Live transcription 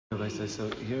So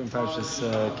here in Parshas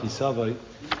Kisavai,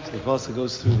 so the pasuk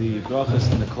goes through the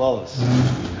brachas and the klalas. So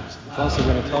the pasuk,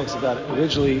 when it talks about it,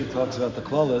 originally it talks about the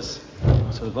klalas.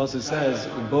 So the pasuk says,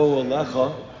 "Bo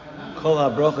alecha kol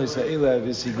habrachos ha'ele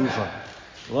v'sigucha."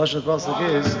 The lashon of the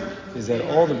pasuk is that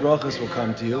all the brachas will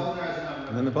come to you,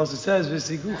 and then the pasuk says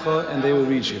v'sigucha, and they will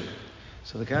reach you.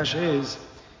 So the kasha is,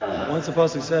 once the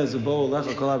pasuk says "Bo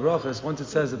alecha kol habrachos," once it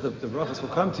says that the brachas will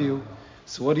come to you.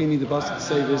 So what do you need the pasuk to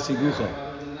say v'sigucha?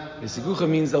 V'sigucha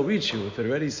means they'll reach you. If it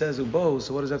already says ubo,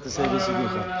 so what does it have to say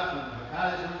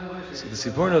v'sigucha? So the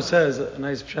Sipurno says, a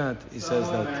nice pshat, he says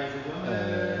that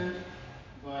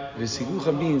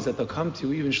v'sigucha means that they'll come to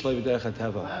you even shloi v'derech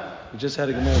hateva. We just had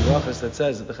a Gemara brachas that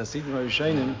says that the Chasidim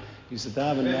HaRishonim used to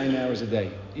daven 9 hours a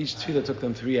day. Each tefillah took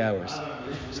them 3 hours.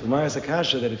 So the Gemara has a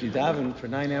kasha that if you daven for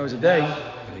 9 hours a day,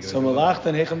 so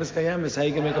malachtan heichem b'skayem is how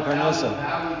you can make a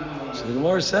parnasa. So the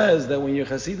Gemara says that when you're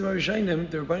Chasidim HaRishonim,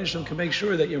 the Rebbeinu Shalom can make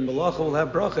sure that your malacha will have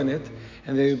bracha in it,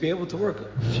 and they will be able to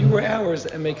work fewer hours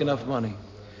and make enough money.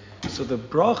 So the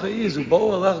bracha is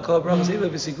ubo alecha kol brachas ha'ele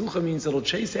v'sigucha means it'll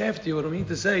chase after you. It'll mean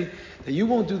to say that you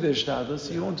won't do the ishtadlus,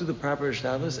 you won't do the proper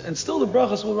ishtadlus, and still the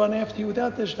brachas will run after you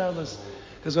without the ishtadlus.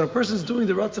 Because when a person's doing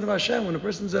the ratzon of Hashem, when a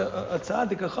person's a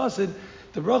tzaddik, a chassid,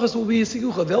 the brachas will be a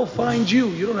sigucha. They'll find you.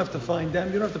 You don't have to find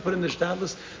them. You don't have to put in the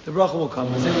ishtadlus. The bracha will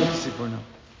come.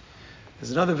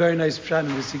 There's another very nice pshat in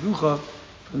the Sigucha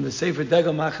from the Sefer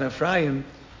Degel Machne Ephraim.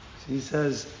 So he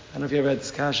says, I don't know if you ever read this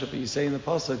kasha, but you say in the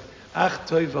pasuk, Ach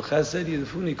toiv v'chesed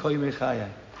yidufuni kol yimei chayai.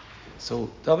 So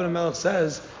David HaMelech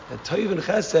says that toiv and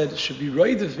chesed should be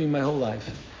right with me my whole life.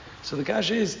 So the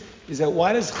kasha is that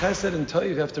why does chesed and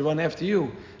toiv have to run after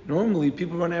you? Normally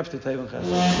people run after toiv and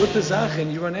chesed. Put the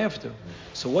zachin, you run after.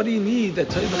 So what do you need that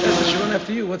toiv and chesed should run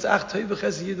after you? What's ach toiv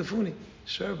v'chesed yidufuni?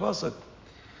 Sure pasuk.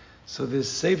 So this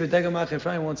Sefer Degel Machne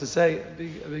Ephraim wants to say,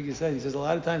 a big he says a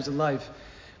lot of times in life,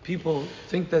 people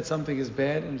think that something is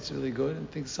bad and it's really good, and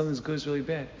think something's good is really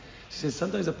bad. He says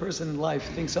sometimes a person in life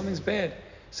thinks something's bad,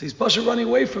 so he's pasha running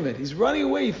away from it. He's running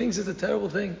away, he thinks it's a terrible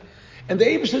thing. And the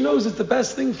Eibusher knows it's the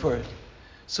best thing for it.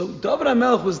 So David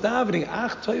HaMelech was davening,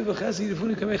 Ach toiv v'chesed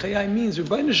yidufuni kol yimei chayai means,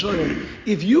 Rebbeinu Shalom,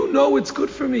 if you know it's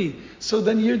good for me, so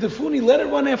then yidufuni, let it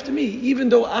run after me, even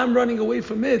though I'm running away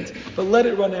from it, but let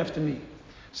it run after me.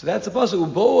 So that's the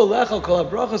pasuk. Ubo alecha kol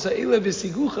habrachos ha'ele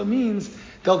v'sigucha means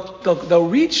they'll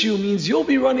reach you, means you'll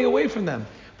be running away from them.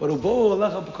 But ubo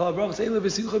alecha kol habrachos ha'ele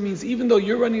v'sigucha means even though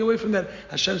you're running away from that,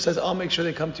 Hashem says, I'll make sure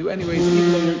they come to you anyways,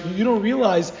 even though you don't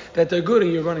realize that they're good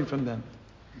and you're running from them.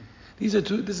 This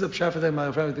is a pshat for them. My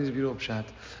friend thinks it's a beautiful pshat.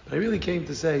 But I really came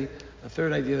to say a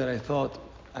third idea that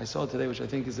I saw today, which I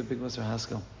think is a big Musar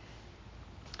Haskell.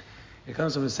 It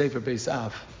comes from the Sefer Beis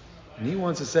Av. And he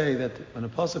wants to say that when a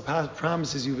pasuk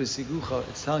promises you v'sigucha,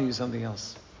 it's telling you something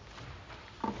else.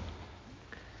 I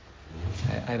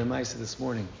had a ma'aseh this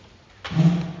morning.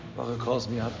 Baruch calls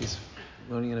me up. He's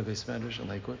learning in a Beis Medrash in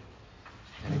Lakewood,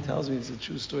 and he tells me it's a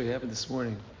true story. It happened this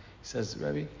morning. He says,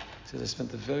 Rebbe, I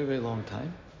spent a very, very long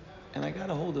time, and I got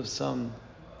a hold of some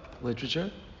literature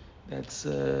that's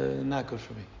not good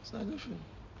for me. It's not good for me.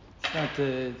 It's not.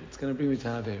 It's going to bring me to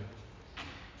Haver.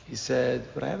 He said,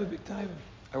 but I have a big taiva.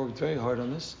 I worked very hard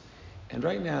on this, and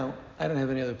right now, I don't have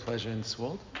any other pleasure in this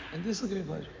world, and this will give me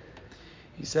pleasure.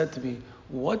 He said to me,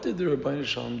 what did the Rebbeinu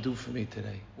Shalom do for me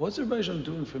today? What's the Rebbeinu Shalom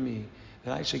doing for me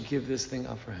that I should give this thing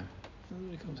up for him?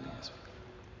 He comes and asks me.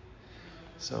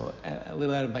 So, a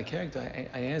little out of my character,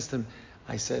 I asked him,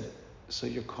 I said, so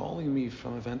you're calling me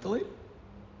from a ventilator?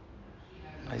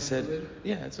 I said,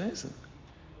 yeah, that's what I asked him.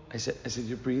 I said,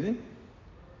 you're breathing?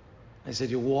 I said,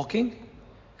 you're walking?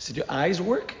 I said, your eyes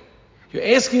work?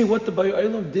 You're asking me what the Baruch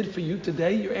Olam did for you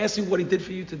today? You're asking what he did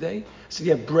for you today? I said,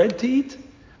 you have bread to eat?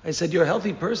 I said, you're a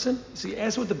healthy person? I said, you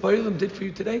asked what the Baruch Olam did for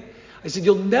you today? I said,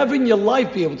 you'll never in your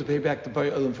life be able to pay back the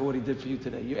Baruch Olam for what he did for you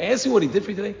today. You're asking what he did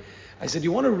for you today? I said,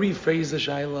 you want to rephrase the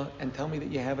Shaila and tell me that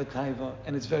you have a taiva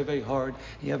and it's very, very hard,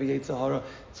 and you have a Yetzer Hara.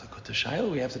 It's like, what the Shaila?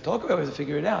 We have to talk about it, we have to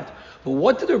figure it out. But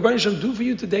what did the Rebbeinu Shalom do for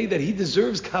you today that he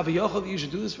deserves kaviyachal that you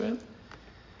should do this for him?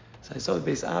 So I saw what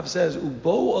Beis Av says,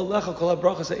 Ubo alecha kol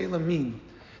habrachos ha'ele mean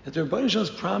that the Rebbeinu Shalom is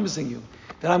promising you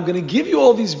that I'm going to give you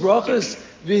all these brachas.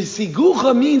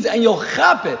 V'sigucha means, and you'll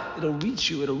chap it. It'll reach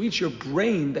you. It'll reach your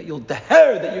brain that you'll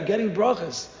daher that you're getting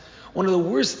brachas. One of the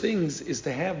worst things is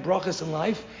to have brachas in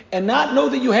life and not know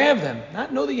that you have them.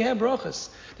 Not know that you have brachas.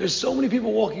 There's so many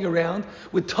people walking around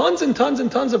with tons and tons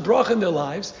and tons of bracha in their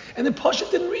lives, and the pasha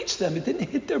didn't reach them. It didn't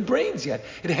hit their brains yet.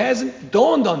 It hasn't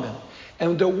dawned on them.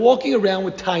 And they're walking around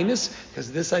with tinus,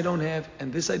 because this I don't have,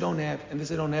 and this I don't have, and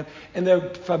this I don't have. And they're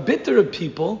fabitter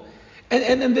people,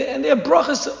 and they have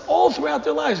brachas all throughout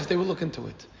their lives if they would look into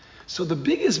it. So the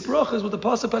biggest bracha is what the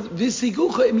pasuk says,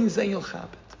 Visigucha, it means then you'll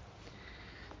chap it.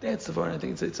 That's the part. I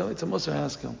think it's a Musar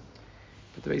Haskel.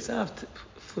 But the Beisav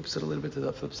flips it a little bit to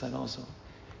the flip side also.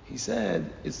 He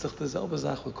said, it's the Chtazel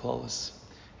Bazach with Klolos.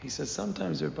 He says,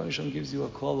 sometimes the Rebbe Shalom gives you a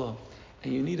Klolo,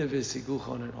 and you need a Visigucha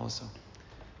on it also.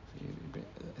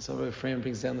 So Rabbi Ephraim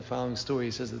brings down the following story.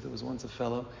 He says that there was once a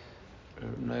fellow,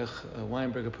 Noach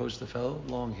Weinberg approached the fellow,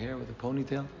 long hair with a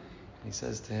ponytail, and he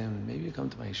says to him, maybe you come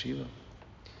to my yeshiva.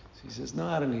 So he says, no,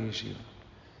 I don't need yeshiva.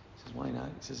 He says, why not?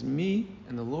 He says, me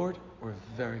and the Lord, we're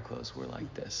very close. We're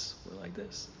like this. We're like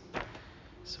this.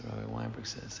 So Rabbi Weinberg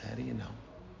says, how do you know?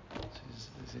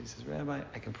 So he says, Rabbi,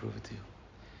 I can prove it to you.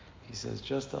 He says,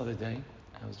 just the other day,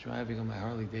 I was driving on my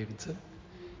Harley Davidson,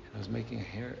 and I was making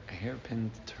a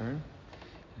hairpin turn,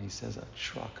 and he says, a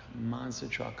monster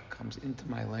truck comes into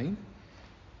my lane,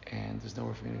 and there's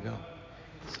nowhere for me to go.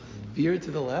 So I veered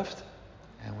to the left,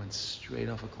 and went straight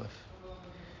off a cliff.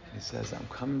 And he says, I'm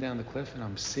coming down the cliff, and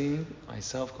I'm seeing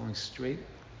myself going straight,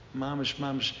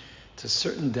 mamish, to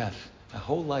certain death. My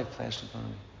whole life flashed in front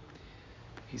of me.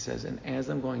 He says, and as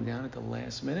I'm going down at the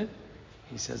last minute,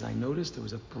 he says, I noticed there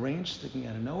was a branch sticking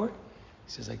out of nowhere.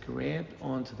 He says, I grabbed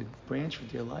onto the branch for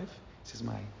dear life. He says,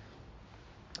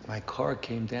 my car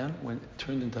came down,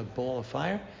 turned into a ball of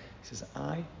fire. He says,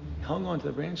 I hung onto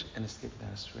the branch and escaped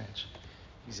without a scratch.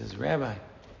 He says, Rabbi,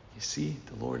 you see,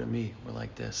 the Lord and me were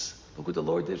like this. Look what the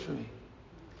Lord did for me.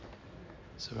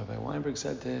 So Rabbi Weinberg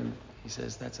said to him, he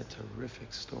says, that's a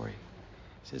terrific story.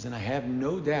 He says, and I have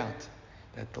no doubt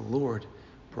that the Lord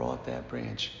brought that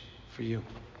branch for you.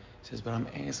 He says, but I'm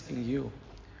asking you,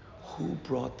 who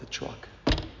brought the truck?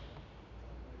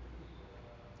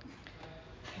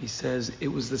 He says, it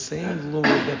was the same Lord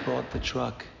that brought the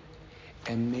truck.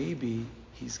 And maybe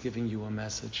he's giving you a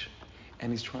message.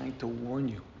 And he's trying to warn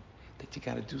you that you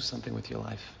got to do something with your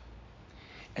life.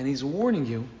 And he's warning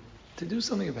you to do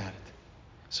something about it.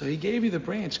 So he gave you the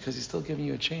branch because he's still giving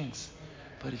you a chance.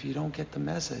 But if you don't get the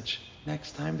message,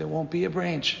 next time there won't be a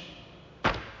branch.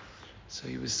 So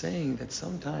he was saying that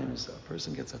sometimes a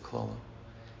person gets a klala,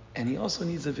 and he also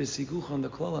needs a visiguch on the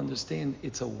klala. Understand,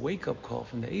 it's a wake-up call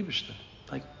from the Eibishter.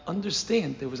 Like,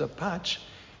 understand, there was a patch,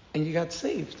 and you got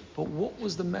saved. But what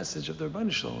was the message of the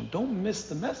Rebbeinu Shalom? Don't miss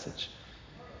the message.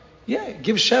 Yeah,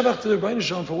 give Shevach to the Rebbeinu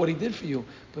Shalom for what he did for you.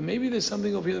 But maybe there's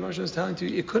something over here the Rebbeinu Shalom is telling to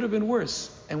you, it could have been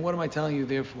worse. And what am I telling you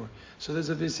therefore? So there's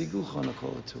a visiguch on the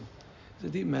klala too. There's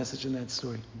a deep message in that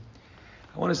story.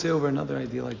 I want to say over another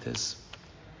idea like this.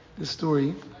 This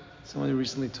story, somebody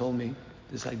recently told me,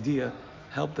 this idea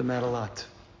helped them out a lot.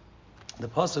 The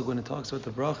pasuk, when it talks about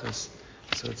the brachas,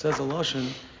 so it says a lashon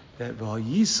that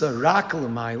v'hayisa rak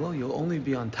l'maylo, you'll only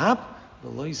be on top,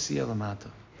 v'lo yisiya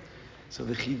l'mata. So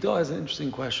the Chidah has an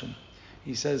interesting question.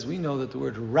 He says, we know that the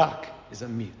word rak is a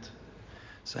meat.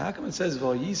 So how come it says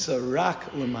v'hayisa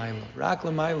rak l'maylo? Rak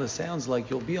l'maylo sounds like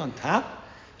you'll be on top,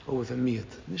 but with a meat.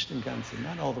 Nishtin ganze,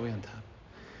 not all the way on top.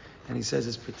 And he says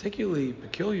it's particularly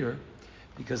peculiar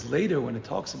because later when it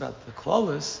talks about the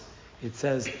klalos, it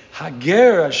says,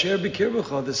 Hager asher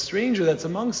b'kirbecha, the stranger that's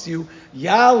amongst you,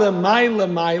 yale maila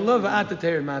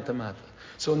v'atater mata mata.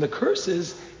 So in the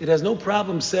curses, it has no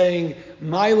problem saying,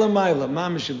 maila,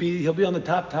 mamish, he'll be on the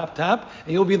top,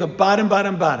 and you'll be in the bottom.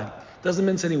 Doesn't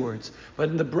mince any words. But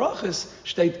in the brachas,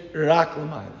 state rak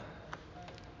l'maila.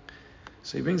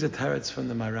 So he brings a teretz from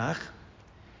the Marach,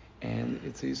 and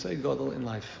it's a Yisai Gadol in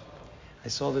life. I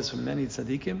saw this from many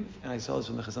tzaddikim, and I saw this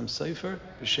from the Chasam Sofer,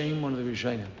 B'Shem, one of the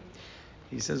Rishonim.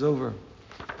 He says over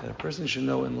that a person should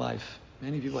know in life,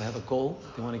 many people have a goal,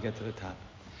 they want to get to the top.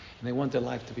 And they want their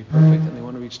life to be perfect, and they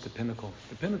want to reach the pinnacle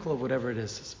of whatever it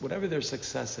is, whatever their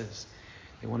success is.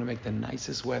 They want to make the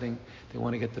nicest wedding, they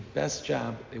want to get the best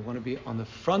job, they want to be on the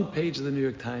front page of the New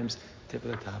York Times, tip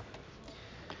of the top.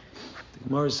 The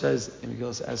Gemara says in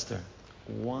Megillas Esther,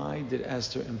 why did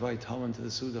Esther invite Haman to the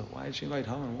Suda? Why did she invite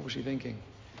Haman? What was she thinking?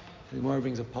 The Gemara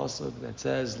brings a pasuk that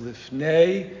says,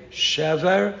 Lifnei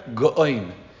Shever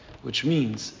Go'oin, which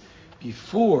means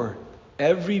before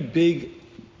every big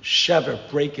Shever,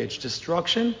 breakage,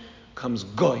 destruction, comes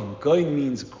Goin. Goin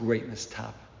means greatness,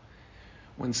 top.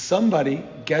 When somebody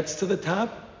gets to the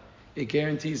top, it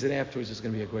guarantees that afterwards there's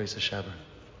going to be a grace of Shever.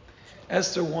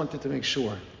 Esther wanted to make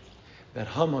sure that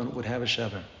Haman would have a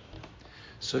Shever.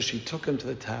 So she took him to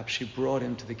the top. She brought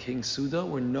him to the king's Suda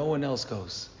where no one else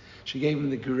goes. She gave him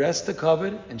the Geresta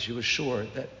covered, and she was sure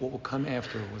that what will come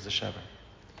after was a Shever.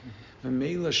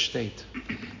 Memela state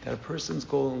that a person's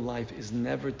goal in life is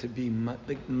never to be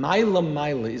like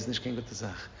Maila is nicht kein gute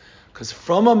Sach. Because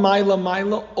from a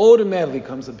Maila automatically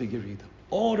comes a big Yerida.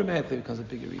 Automatically becomes a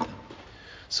big Yerida.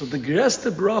 So the Geresta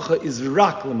bracha is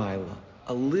rak l'maila,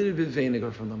 a little bit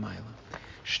vinegar from the Maila.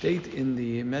 State in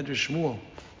the Medrash Shmuel,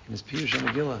 in his Pirush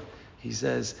Megillah, he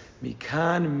says,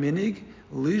 Mikan minig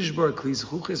lishbar kli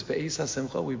zchuches be'es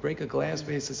hasimcha. We break a glass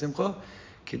be'es hasimcha.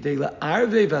 K'dei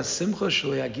la'arvei v'hasimcha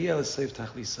shelo yagia l'seif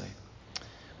tachlisai.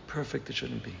 Perfect it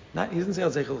shouldn't be. He doesn't say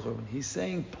al zeichel churban. He's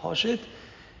saying pashit.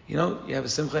 You know, you have a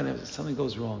simcha and something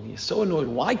goes wrong. You're so annoyed.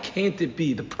 Why can't it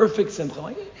be the perfect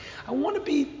simcha? I want to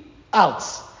be out.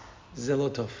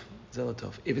 Zelotov.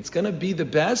 If it's going to be the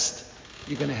best,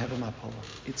 you're going to have a mapola.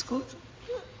 It's good.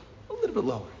 A little bit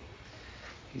lower.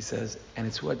 He says, and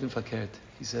it's huadin fakert.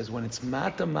 He says, when it's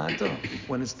mata,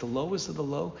 when it's the lowest of the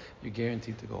low, you're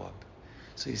guaranteed to go up.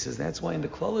 So he says, that's why in the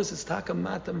klolos it's taka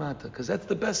mata, because that's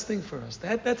the best thing for us.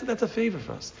 That's a favor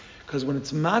for us. Because when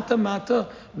it's mata,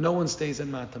 no one stays at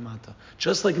mata.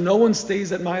 Just like no one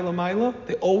stays at maila,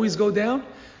 they always go down,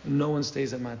 no one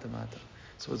stays at mata.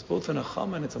 So it's both a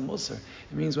nachama and it's a musar.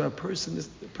 It means when the person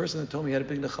that told me he had a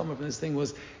big nachama from this thing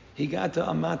was, he got to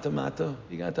a mata,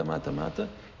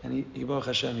 and he Baruch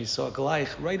Hashem, he saw gleich.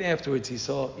 Right afterwards, he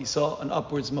saw an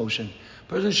upwards motion. A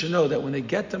person should know that when they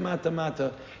get to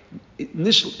mata,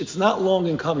 it's not long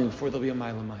in coming before there'll be a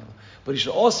mila. But he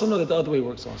should also know that the other way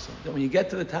works also. That when you get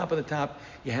to the top of the top,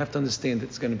 you have to understand that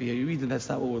it's going to be a yurid, and that's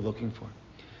not what we're looking for. I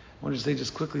want to say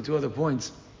just quickly two other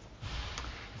points.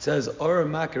 It says, Ora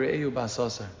makar eyu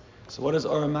basasar. So what does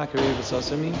Ora makar eyu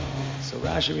basasar mean? So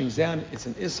Rashi brings down, it's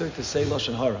an isser to say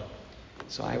lashon hara.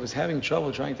 So I was having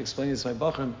trouble trying to explain this to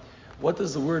my bachrim. What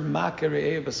does the word makar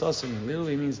eyu basasar mean?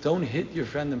 Literally means don't hit your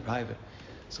friend in private.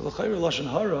 So l'chayra lashon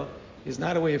hara is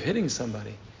not a way of hitting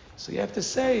somebody. So you have to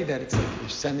say that it's like you're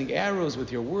sending arrows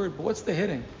with your word, but what's the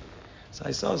hitting? So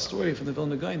I saw a story from the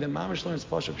Vilna Gaon that Mamash learns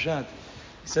Pashut.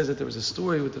 He says that there was a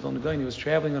story with the Vilna Gaon. He was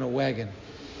traveling on a wagon,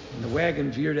 and the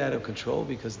wagon veered out of control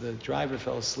because the driver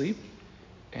fell asleep,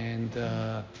 and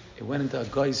it went into a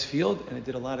guy's field, and it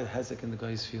did a lot of hezek in the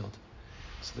guy's field.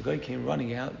 So the guy came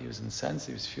running out. He was incensed.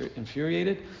 He was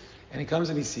infuriated, and he comes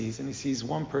and he sees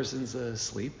one person's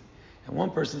asleep, and one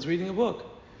person's reading a book.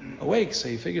 Awake, so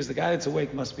he figures the guy that's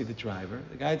awake must be the driver,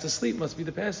 the guy that's asleep must be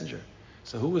the passenger.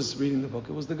 So who was reading the book?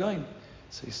 It was the guy.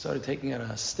 So he started taking out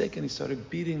a stick and he started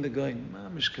beating the guy.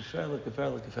 Mamish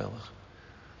keferlich.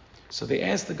 So they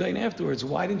asked the guy afterwards,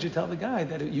 why didn't you tell the guy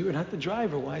that you were not the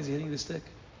driver? Why is he hitting the stick?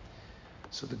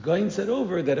 So the guy said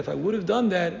over that if I would have done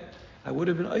that, I would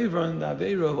have been over on the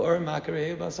aveira of Ora makar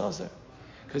eyu basasar.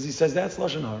 Because he says that's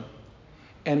lashon hara.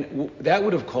 And that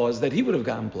would have caused that he would have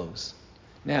gotten blows.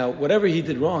 Now, whatever he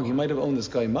did wrong, he might have owed this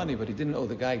guy money, but he didn't owe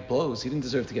the guy blows. He didn't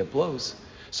deserve to get blows.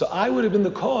 So I would have been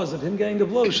the cause of him getting the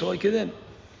blows, shalaikidin.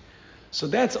 So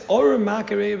that's Ora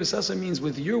makar eyu basasar means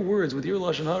with your words, with your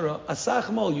lashon hara,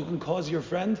 asachmal, you can cause your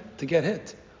friend to get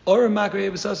hit. Ora makar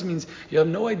eyu basasar means you have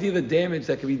no idea the damage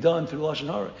that can be done through lashon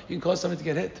hara. You can cause someone to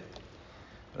get hit.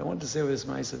 But I wanted to say over this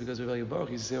ma'isa because Rabbi Baruch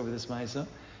used to say over this ma'isa,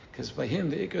 because by him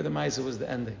the ikar of the ma'isa was the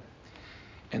ending.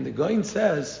 And the Goyin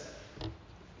says,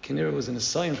 Kinira was an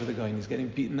assignment for the guy, and he's getting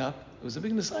beaten up. It was a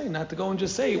big assignment not to go and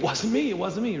just say, it wasn't me,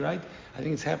 right? I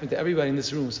think it's happened to everybody in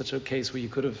this room, such a case where you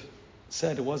could have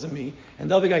said, it wasn't me, and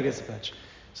the other guy gets a patch.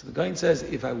 So the guy says,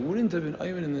 if I wouldn't have been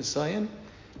ayman in the assignment,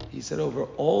 he said, over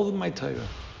all of my Torah,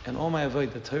 and all my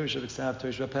avoid, the Torah Shabbat,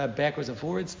 Torah Shabbat, backwards and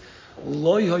forwards,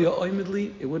 loy hoya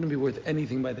oimedli, it wouldn't be worth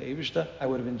anything by the Eivishta, I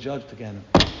would have been judged again.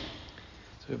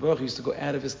 So Baruch used to go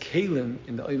out of his kalim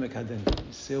in the Oimek Hadin.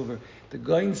 You see over the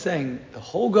Goyin saying, the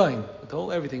whole Goyin, with the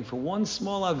whole everything, for one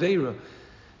small Aveira,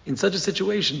 in such a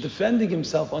situation, defending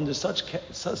himself under such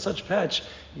patch,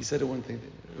 he said one thing.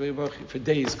 Baruch for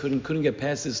days couldn't get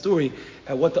past his story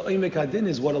at what the Oimek Hadin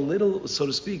is, what a little, so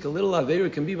to speak, a little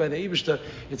Aveira can be by the Eivishter.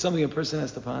 It's something a person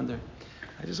has to ponder.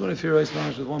 I just want to fear Rice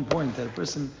with one point, that a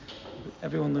person,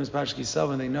 everyone learns Parshas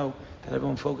Kisav and they know that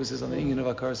everyone focuses on the Inyan of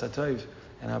Akaras HaTov,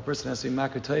 and our person has to be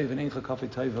makar toiv and ein chakafi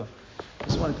toiva. I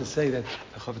just wanted to say that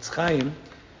the Chavetz Chaim,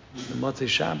 the Motzei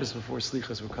Shabbos before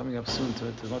Slichas, we're coming up soon to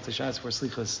the Motzei Shabbos before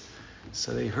Slichas,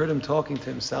 so they heard him talking to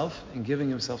himself and giving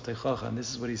himself teichacha, and this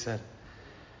is what he said.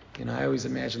 I always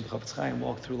imagined the Chavetz Chaim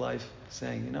walked through life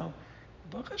saying,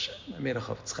 Baruch Hashem, I made a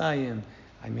Chavetz Chaim,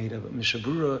 I made a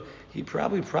Mishabura. He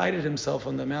probably prided himself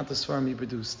on the amount of svarim he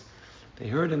produced. They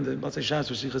heard him, the Motzei Shabbos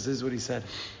before Slichas, this is what he said.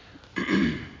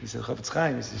 He said, Chavetz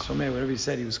Chaim, he said, whatever he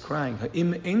said, he was crying. Are you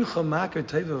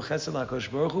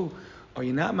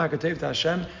not makar tev to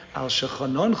Hashem? Al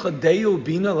shechanoncha deyu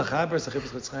bina lechaber sachibas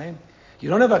Chavetz Chaim? You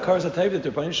don't have akaras hatev that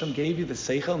the Rebbeinu Shem gave you the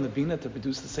seichel and the bina to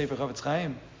produce the sefer Chavetz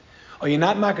Chaim? Are you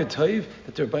not makar tev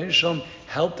that the Rebbeinu Shem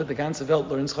helped that the ganze Welt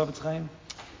learns Chavetz Chaim?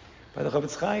 By the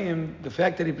Chavetz Chaim, the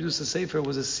fact that he produced the sefer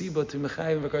was a siba to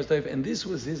mechayiv akaras tev, and this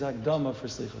was his hakdama for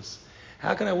slichus.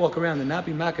 How can I walk around and not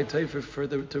be makar taifer for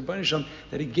the Rebbeinu Shalom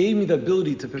that he gave me the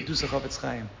ability to produce a Chavetz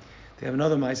Chaim? They have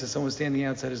another ma'aseh. Someone was standing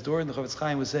outside his door, and the Chavetz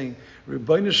Chaim was saying,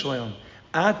 Rebbeinu Shalom,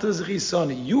 Ataz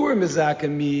Chisani, you were mizaka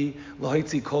me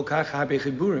lahaitzi kol kach habe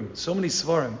chiburim. So many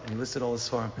svarim, and he listed all the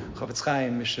svarim. Chavetz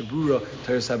Chaim, Mishnah Berurah,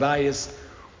 Teres Habayis.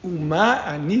 Uma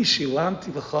ani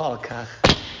shilamti l'cha al kach.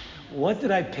 What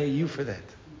did I pay you for that?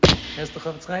 Asked the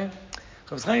Chavetz Chaim.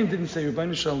 Chavetz Chaim didn't say,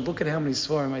 Rebbeinu Shalom, look at how many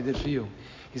svarim I did for you.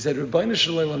 He said, Rebbeinu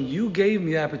Shalom, you gave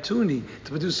me the opportunity to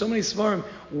produce so many svarim.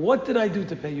 What did I do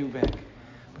to pay you back?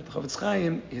 But the Chavetz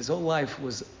Chaim, his whole life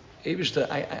was,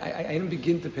 Eibishter, I didn't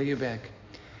begin to pay you back.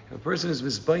 If a person is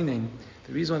misbaining,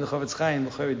 the reason why the Chavetz Chaim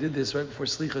did this right before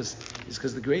Slichas is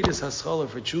because the greatest haskalah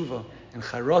for tshuva and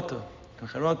charata,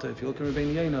 if you look at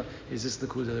Rabbeinu Yonah, is this the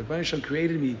Nekuda. The Rebbeinu Shalom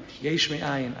created me, yesh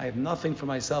me'ayin. I have nothing for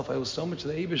myself. I owe so much to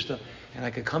the Eibishter, and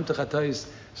I could come to Chatayis.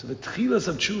 So the tchilas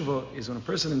of tshuva is when a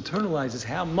person internalizes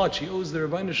how much he owes the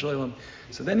Rebbeinu Shalom.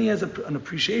 So then he has an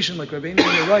appreciation, like Rabbeinu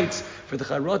Yonah writes, for the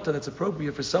charata that's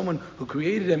appropriate for someone who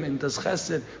created him and does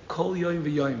chesed kol yoyim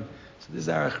v'yoyim. So this is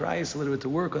our achrayus a little bit to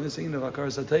work on this thing of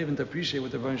Akaras HaTayv and to appreciate what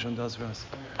the Rebbeinu Shalom does for us.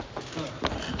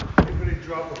 Anybody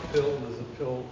drop a pill, there's a pill